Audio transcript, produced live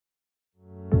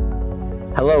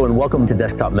Hello and welcome to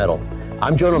Desktop Metal.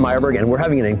 I'm Jonah Meyerberg and we're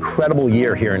having an incredible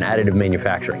year here in additive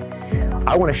manufacturing.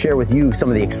 I want to share with you some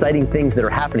of the exciting things that are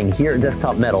happening here at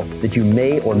Desktop Metal that you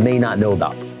may or may not know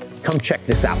about. Come check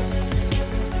this out.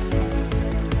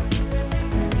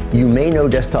 You may know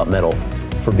Desktop Metal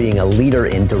for being a leader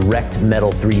in direct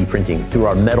metal 3D printing through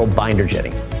our metal binder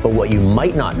jetting. But what you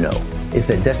might not know is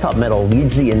that Desktop Metal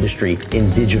leads the industry in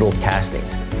digital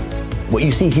castings. What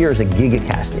you see here is a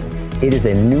gigacasting. It is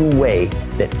a new way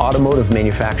that automotive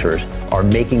manufacturers are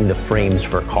making the frames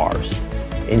for cars.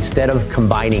 Instead of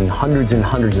combining hundreds and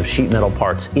hundreds of sheet metal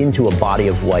parts into a body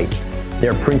of white,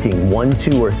 they're printing 1,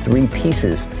 2, or 3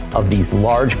 pieces of these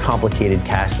large, complicated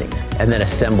castings and then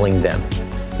assembling them.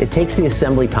 It takes the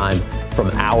assembly time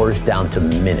from hours down to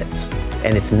minutes,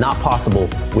 and it's not possible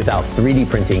without 3D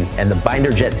printing and the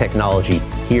binder jet technology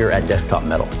here at Desktop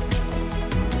Metal.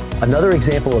 Another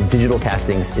example of digital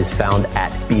castings is found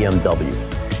at BMW.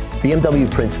 BMW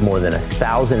prints more than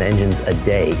 1,000 engines a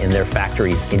day in their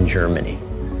factories in Germany.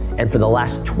 And for the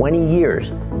last 20 years,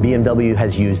 BMW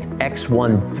has used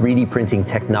X1 3D printing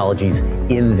technologies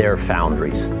in their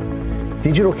foundries.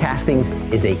 Digital castings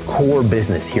is a core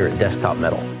business here at Desktop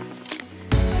Metal.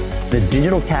 The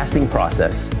digital casting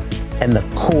process and the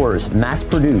cores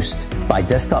mass-produced by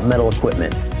Desktop Metal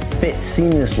equipment fit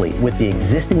seamlessly with the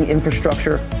existing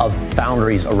infrastructure of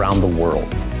foundries around the world.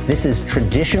 This is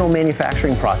traditional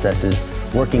manufacturing processes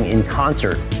working in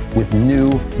concert with new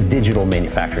digital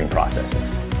manufacturing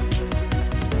processes.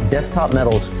 Desktop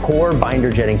Metal's core binder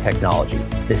jetting technology,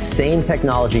 the same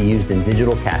technology used in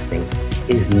digital castings,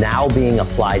 is now being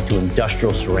applied to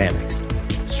industrial ceramics.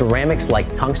 Ceramics like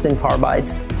tungsten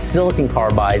carbides, silicon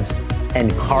carbides,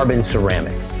 and carbon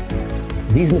ceramics.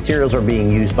 These materials are being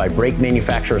used by brake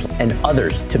manufacturers and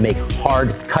others to make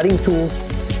hard cutting tools,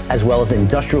 as well as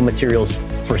industrial materials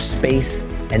for space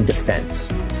and defense.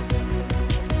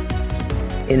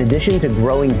 In addition to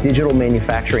growing digital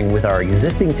manufacturing with our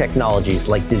existing technologies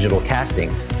like digital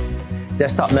castings,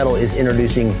 Desktop Metal is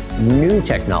introducing new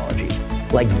technologies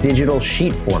like digital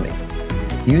sheet forming.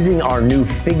 Using our new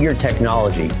figure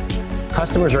technology,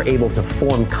 customers are able to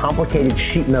form complicated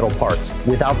sheet metal parts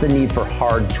without the need for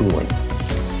hard tooling.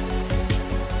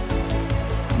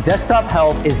 Desktop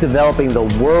Health is developing the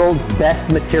world's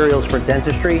best materials for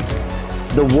dentistry,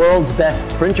 the world's best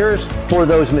printers for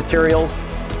those materials,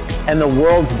 and the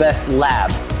world's best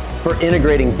labs for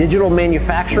integrating digital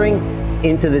manufacturing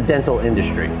into the dental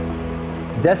industry.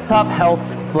 Desktop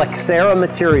Health's Flexera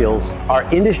materials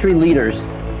are industry leaders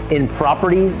in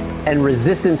properties and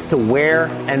resistance to wear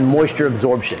and moisture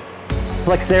absorption.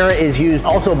 Flexera is used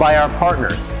also by our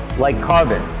partners like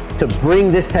Carbon to bring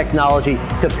this technology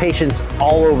to patients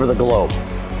all over the globe.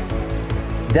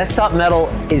 Desktop Metal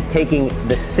is taking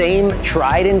the same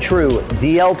tried and true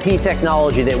DLP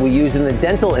technology that we use in the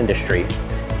dental industry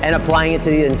and applying it to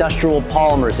the industrial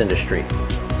polymers industry.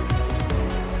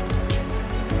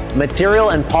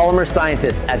 Material and polymer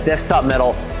scientists at Desktop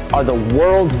Metal are the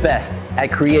world's best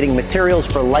at creating materials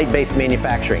for light-based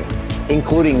manufacturing,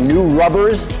 including new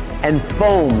rubbers and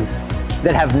foams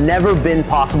that have never been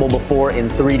possible before in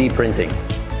 3D printing.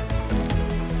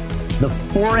 The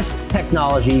Forest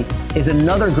technology is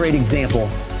another great example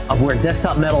of where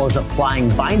Desktop Metal is applying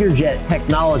binder jet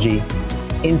technology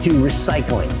into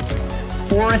recycling.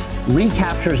 Forest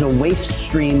recaptures a waste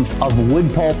stream of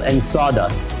wood pulp and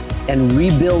sawdust and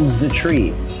rebuilds the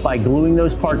tree by gluing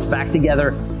those parts back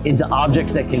together into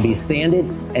objects that can be sanded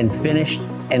and finished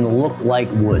and look like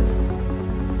wood.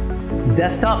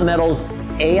 Desktop Metal's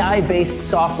AI-based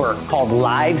software called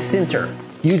Live Sinter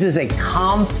uses a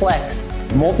complex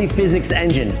multi-physics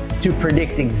engine to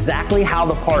predict exactly how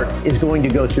the part is going to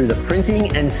go through the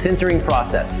printing and sintering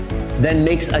process, then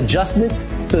makes adjustments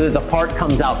so that the part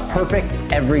comes out perfect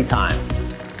every time.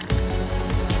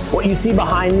 What you see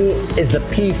behind me is the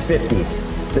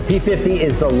P50. The P50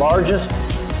 is the largest,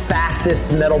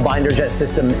 fastest metal binder jet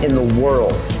system in the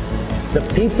world. The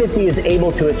P50 is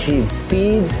able to achieve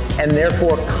speeds and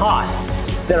therefore costs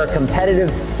that are competitive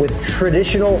with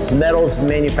traditional metals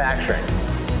manufacturing.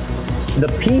 The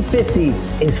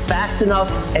P50 is fast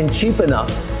enough and cheap enough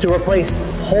to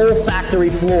replace whole factory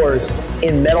floors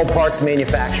in metal parts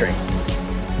manufacturing.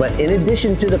 But in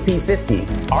addition to the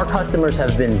P50, our customers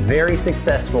have been very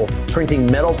successful printing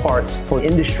metal parts for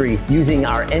industry using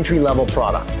our entry-level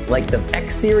products like the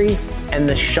X Series and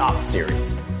the Shop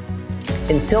Series.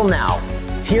 Until now,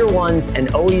 Tier 1s and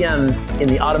OEMs in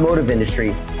the automotive industry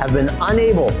have been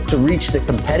unable to reach the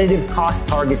competitive cost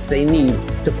targets they need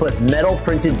to put metal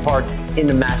printed parts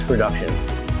into mass production.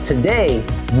 Today,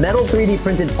 metal 3D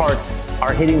printed parts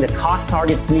are hitting the cost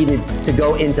targets needed to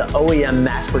go into OEM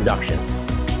mass production.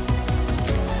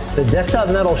 The Desktop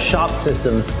Metal shop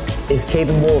system is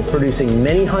capable of producing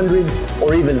many hundreds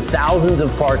or even thousands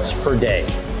of parts per day.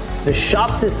 The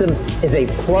shop system is a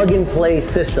plug-and-play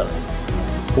system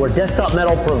where Desktop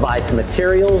Metal provides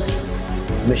materials,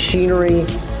 machinery,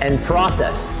 and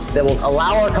process that will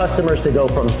allow our customers to go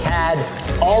from CAD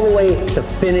all the way to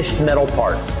finished metal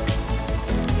part.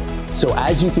 So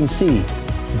as you can see,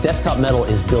 Desktop Metal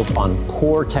is built on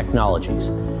core technologies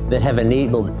that have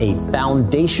enabled a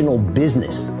foundational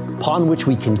business upon which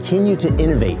we continue to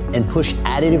innovate and push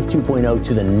Additive 2.0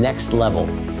 to the next level.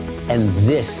 And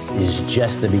this is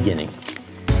just the beginning.